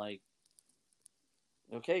became like,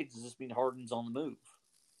 okay, does this mean Harden's on the move?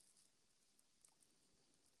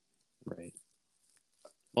 Right.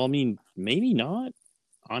 Well, I mean, maybe not.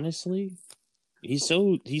 Honestly, he's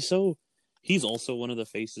also one of the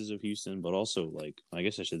faces of Houston, but also like I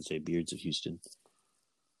guess I should say beards of Houston.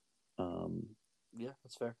 Yeah,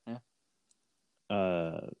 that's fair. Yeah.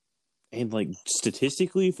 And like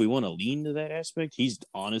statistically, if we want to lean to that aspect, he's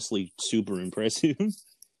honestly super impressive.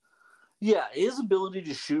 Yeah, his ability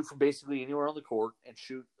to shoot from basically anywhere on the court and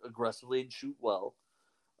shoot aggressively and shoot well.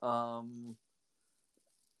 Now,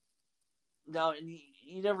 and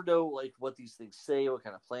you never know like what these things say, what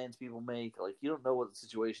kind of plans people make. Like you don't know what the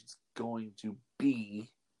situation's going to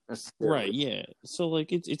be. Right, yeah. So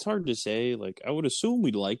like it's hard to say. Like I would assume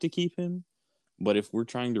we'd like to keep him, but if we're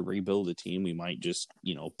trying to rebuild a team, we might just,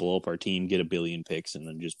 blow up our team, get 1 billion picks, and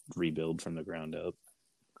then just rebuild from the ground up.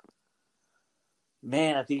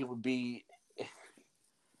 Man, I think it would be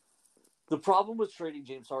the problem with trading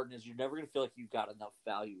James Harden is you're never going to feel like you've got enough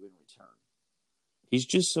value in return. He's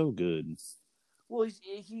just so good. Well,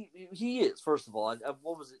 he is. First of all,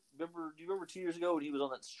 what was it? Do you remember 2 years ago when he was on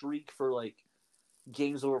that streak for like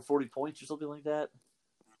games over 40 points or something like that?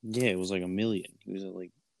 Yeah, it was like 1 million. He was at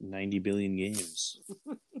like 90 billion games.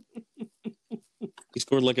 He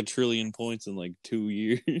scored like 1 trillion points in like 2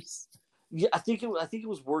 years. Yeah, I think it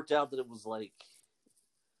was worked out that it was like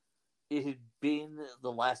it had been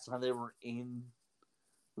the last time they were in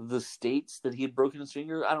the States that he had broken his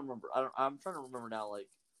finger. I don't remember. I'm trying to remember now. Like,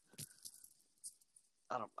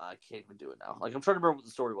 I can't even do it now. Like, I'm trying to remember what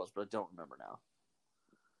the story was, but I don't remember now.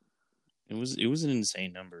 It was an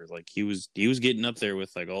insane number. Like he was getting up there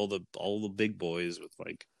with like all the big boys with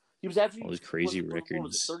like he was averaging all these crazy what records.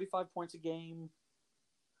 was it, 35 points a game?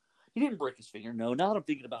 He didn't break his finger. No, now that I'm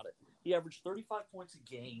thinking about it, he averaged 35 points a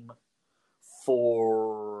game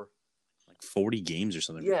for like 40 games or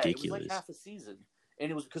something ridiculous. It was like half a season,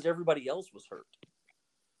 and it was because everybody else was hurt.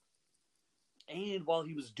 And while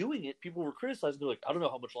he was doing it, people were criticizing. They're like, I don't know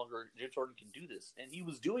how much longer James Harden can do this. And he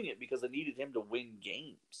was doing it because they needed him to win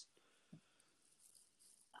games.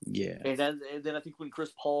 Yeah. And then I think when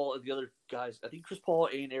Chris Paul and the other guys, I think Chris Paul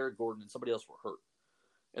and Eric Gordon and somebody else were hurt.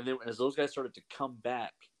 And then as those guys started to come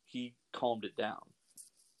back, he calmed it down.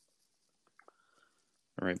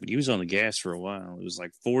 All right, but he was on the gas for a while. It was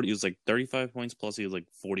like 40. It was like 35 points plus. He had like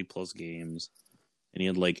 40 plus games, and he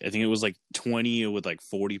had like I think it was like 20 with like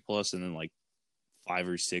 40 plus, and then like 5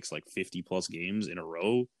 or 6 like 50 plus games in a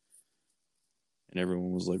row. And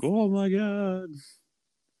everyone was like, "Oh my god!"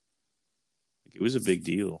 Like, it was a big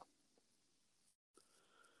deal.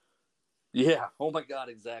 Yeah. Oh my god.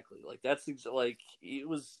 Exactly. Like that's like it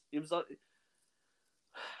was.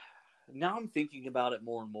 Now I'm thinking about it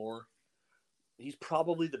more and more. He's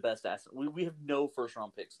probably the best asset. We have no first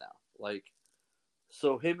round picks now. Like,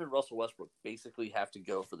 so him and Russell Westbrook basically have to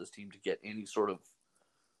go for this team to get any sort of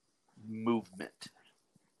movement.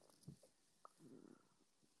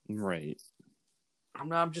 Right.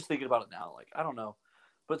 I'm just thinking about it now. Like, I don't know,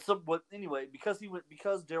 but anyway, because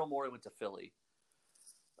Daryl Morey went to Philly.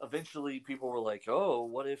 Eventually, people were like, "Oh,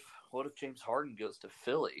 what if James Harden goes to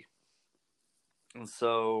Philly?" And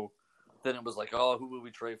so then it was like, "Oh, who would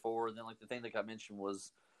we trade for?" And then like the thing that got mentioned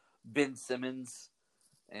was Ben Simmons,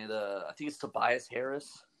 and I think it's Tobias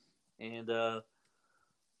Harris, and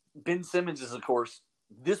Ben Simmons is, of course,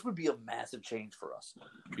 this would be a massive change for us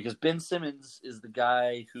because Ben Simmons is the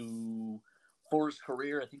guy who, for his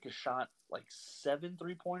career, I think has shot like 7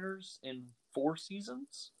 3-pointers in 4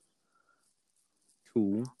 seasons.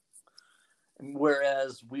 Cool.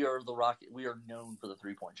 Whereas we are the Rocket, we are known for the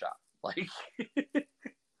 3-point shot. Like,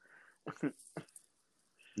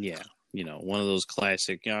 yeah, one of those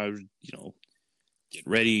classic, get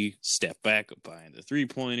ready, step back up behind the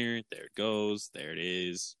 3-pointer. There it goes. There it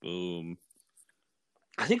is. Boom.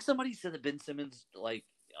 I think somebody said that Ben Simmons, like,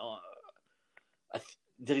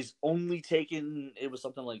 that he's only taken, it was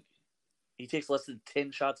something like, he takes less than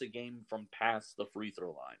 10 shots a game from past the free throw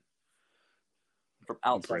line. From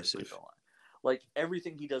outside the free throw line. Like,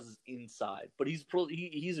 everything he does is inside. But he's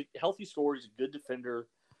a healthy scorer. He's a good defender.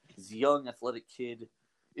 He's a young, athletic kid.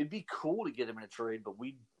 It'd be cool to get him in a trade, but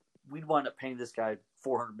we'd wind up paying this guy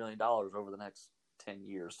 $400 million over the next 10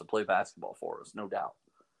 years to play basketball for us, no doubt.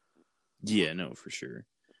 Yeah, no, for sure.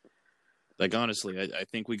 Like, honestly, I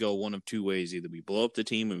think we go one of two ways. Either we blow up the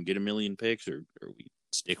team and we get 1 million picks, or we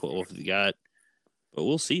stick with what we got. But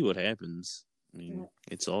we'll see what happens. I mean,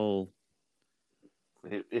 it's all...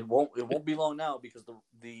 It won't be long now because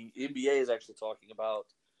the NBA is actually talking about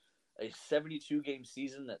a 72-game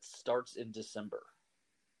season that starts in December.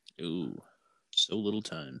 Ooh, so little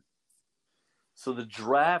time. So the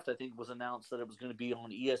draft, I think, was announced that it was going to be on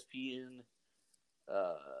ESPN.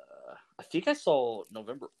 I think I saw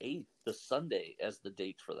November 8th, the Sunday, as the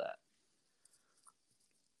date for that.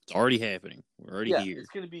 It's already happening. We're already here. It's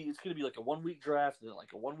gonna be like a 1-week draft and then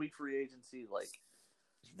like a 1-week free agency. Like,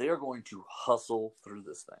 they're going to hustle through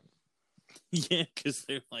this thing. Yeah, because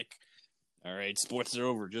they're like, all right, sports are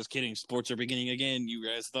over. Just kidding. Sports are beginning again. You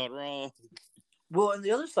guys thought wrong. Well, and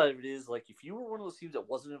the other side of it is, like, if you were one of those teams that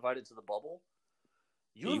wasn't invited to the bubble,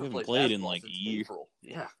 you haven't played in like a year. April.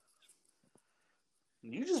 Yeah.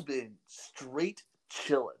 You just been straight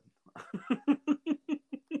chilling.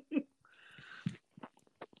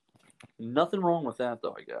 Nothing wrong with that,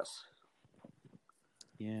 though, I guess.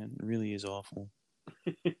 Yeah, it really is awful.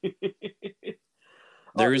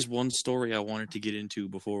 There is one story I wanted to get into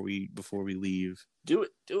before we leave. Do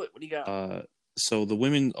it. What do you got? So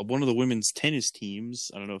one of the women's tennis teams.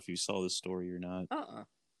 I don't know if you saw this story or not.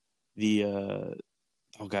 The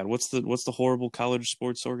oh god, what's the horrible college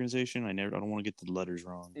sports organization? I don't want to get the letters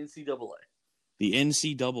wrong. NCAA. The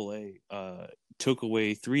NCAA took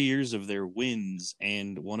away 3 years of their wins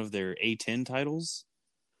and one of their A10 titles.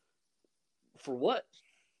 For what?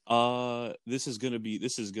 This is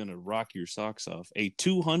gonna rock your socks off. A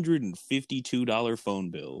 $252 phone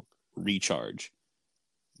bill recharge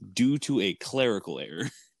due to a clerical error.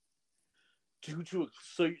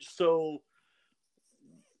 So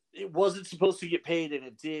it wasn't supposed to get paid and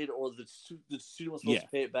it did, or the student was supposed to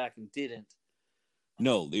pay it back and didn't.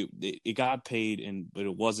 No, it got paid, but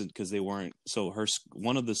it wasn't because they weren't. So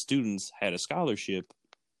one of the students had a scholarship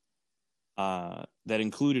that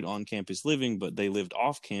included on-campus living, but they lived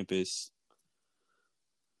off-campus,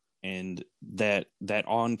 and that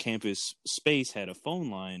on-campus space had a phone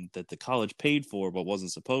line that the college paid for but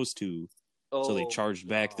wasn't supposed to, so they charged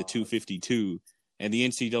back the $252, and the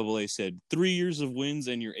NCAA said 3 years of wins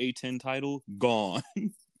and your A10 title gone.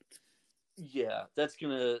 Yeah, that's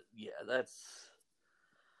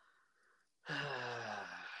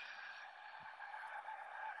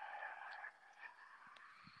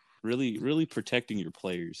really protecting your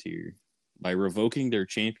players here by revoking their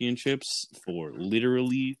championships for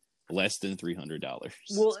literally less than $300.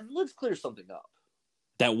 Well, and let's clear something up.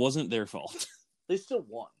 That wasn't their fault. They still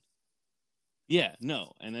won. Yeah,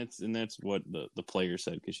 no, and that's what the player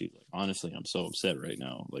said, because she's like, honestly, I'm so upset right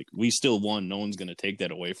now. Like, we still won. No one's gonna take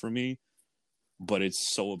that away from me. But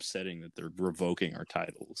it's so upsetting that they're revoking our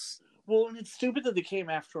titles. Well, and it's stupid that they came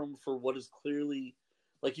after him for what is clearly,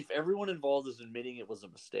 like, if everyone involved is admitting it was a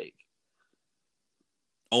mistake.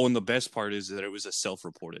 Oh, and the best part is that it was a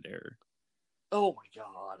self-reported error. Oh my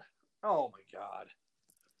god.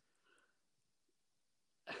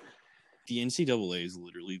 The NCAA is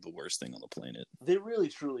literally the worst thing on the planet. They really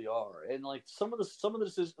truly are. And like some of the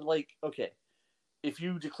decisions, like, okay, if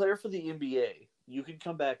you declare for the NBA, you can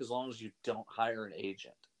come back as long as you don't hire an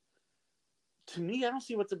agent. To me, I don't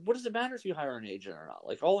see what does it matter if you hire an agent or not?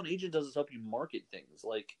 Like, all an agent does is help you market things.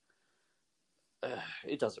 Like,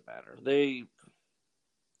 it doesn't matter.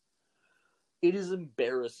 It is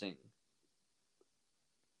embarrassing.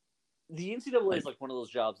 The NCAA is like one of those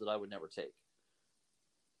jobs that I would never take.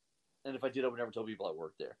 And if I did, I would never tell people I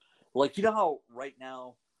worked there. Like, you know how right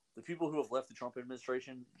now, the people who have left the Trump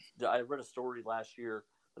administration, I read a story last year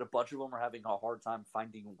that a bunch of them are having a hard time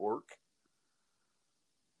finding work.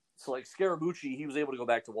 So, like, Scaramucci, he was able to go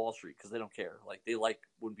back to Wall Street because they don't care. Like, they like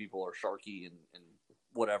when people are sharky and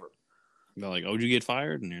whatever. They're like, oh, did you get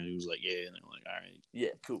fired? And he was like, yeah. And they're like, all right.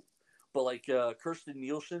 Yeah, cool. But, like, Kirsten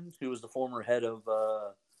Nielsen, who was the former head of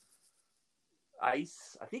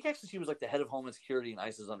ICE, I think actually she was, like, the head of Homeland Security, and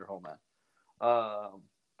ICE is under Homeland.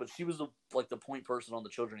 But she was, the point person on the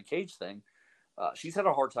children in cage thing. She's had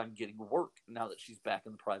a hard time getting work now that she's back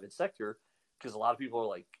in the private sector, because a lot of people are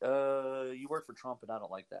like, you work for Trump, and I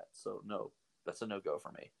don't like that. So, no, that's a no-go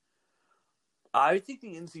for me. I think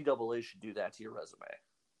the NCAA should do that to your resume.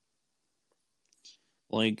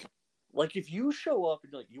 Like if you show up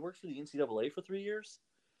and like you worked for the NCAA for 3 years,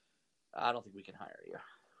 I don't think we can hire you.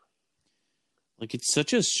 Like, it's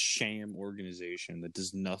such a sham organization that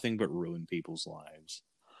does nothing but ruin people's lives.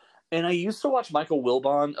 And I used to watch Michael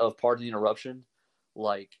Wilbon of Pardon the Interruption,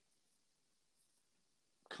 like,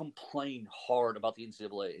 complain hard about the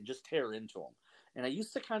NCAA and just tear into them. And I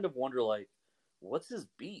used to kind of wonder, like, what's his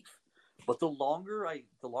beef? But the longer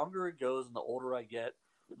it goes and the older I get,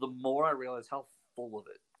 the more I realize how full of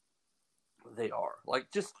it they are. Like,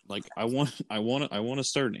 just like I want to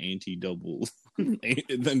start an anti-double,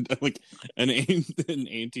 then like an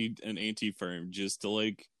anti firm just to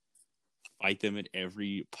like fight them at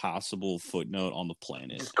every possible footnote on the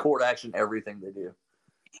planet. Just court action everything they do.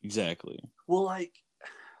 Exactly. Well, like,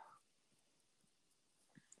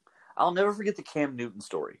 I'll never forget the Cam Newton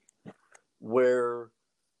story, where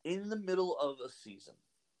in the middle of a season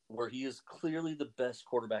where he is clearly the best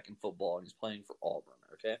quarterback in football and he's playing for Auburn,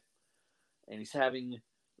 okay? And he's having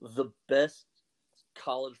the best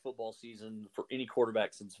college football season for any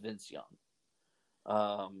quarterback since Vince Young,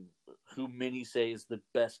 who many say is the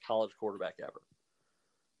best college quarterback ever.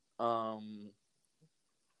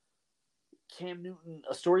 Cam Newton,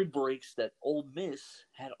 a story breaks that Ole Miss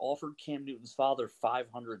had offered Cam Newton's father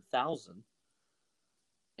 $500,000,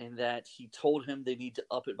 and that he told him they need to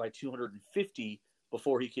up it by $250,000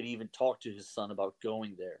 before he could even talk to his son about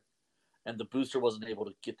going there. And the booster wasn't able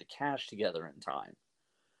to get the cash together in time.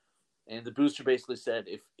 And the booster basically said,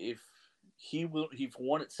 if he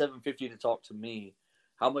wanted $750,000 to talk to me,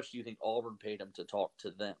 how much do you think Auburn paid him to talk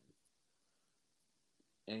to them?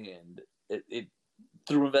 And it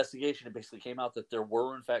through investigation, it basically came out that there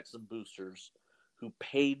were in fact some boosters who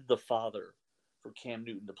paid the father for Cam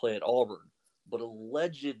Newton to play at Auburn, but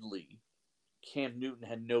allegedly Cam Newton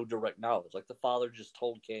had no direct knowledge. Like, the father just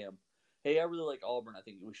told Cam, hey, I really like Auburn, I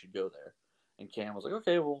think we should go there. And Cam was like,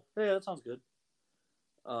 okay, well, yeah, that sounds good.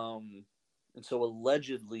 And so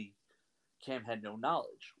allegedly Cam had no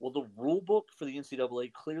knowledge. Well, the rule book for the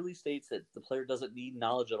NCAA clearly states that the player doesn't need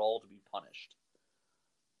knowledge at all to be punished.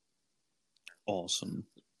 Awesome.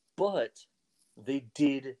 But they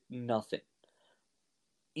did nothing.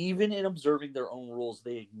 Even in observing their own rules,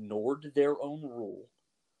 they ignored their own rule.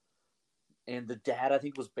 And the dad, I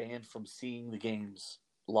think, was banned from seeing the games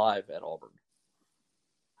live at Auburn.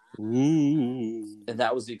 Ooh. And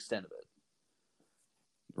that was the extent of it.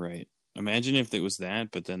 Right. Imagine if it was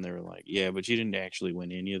that, but then they were like, "Yeah, but you didn't actually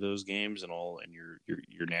win any of those games, and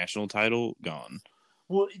your national title gone."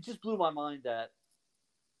 Well, it just blew my mind that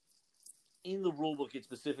in the rule book it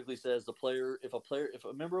specifically says if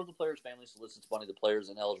a member of the player's family solicits money, the player is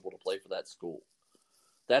ineligible to play for that school.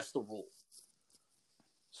 That's the rule.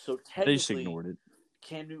 So They just technically, ignored it.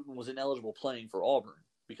 Cam Newton was ineligible playing for Auburn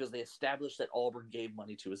because they established that Auburn gave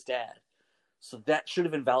money to his dad. So that should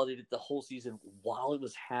have invalidated the whole season while it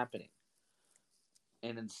was happening.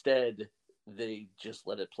 And instead, they just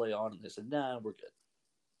let it play on, and they said, "Nah, we're good."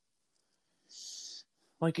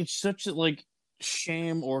 Like, it's such a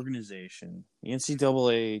sham organization. The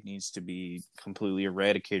NCAA needs to be completely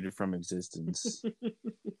eradicated from existence.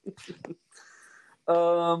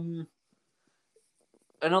 And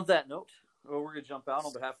on that note, we're going to jump out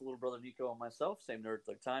on behalf of little brother Nico and myself. Same Nerd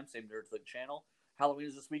Thug time, same Nerd Thug channel. Halloween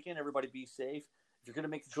is this weekend. Everybody be safe. If you're going to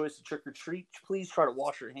make the choice to trick or treat, please try to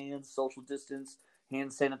wash your hands, social distance,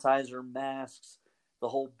 hand sanitizer, masks, the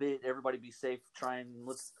whole bit. Everybody be safe.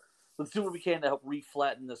 Let's do what we can to help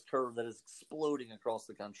reflatten this curve that is exploding across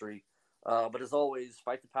the country. But as always,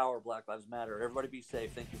 fight the power. Black Lives Matter. Everybody be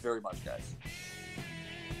safe. Thank you very much, guys.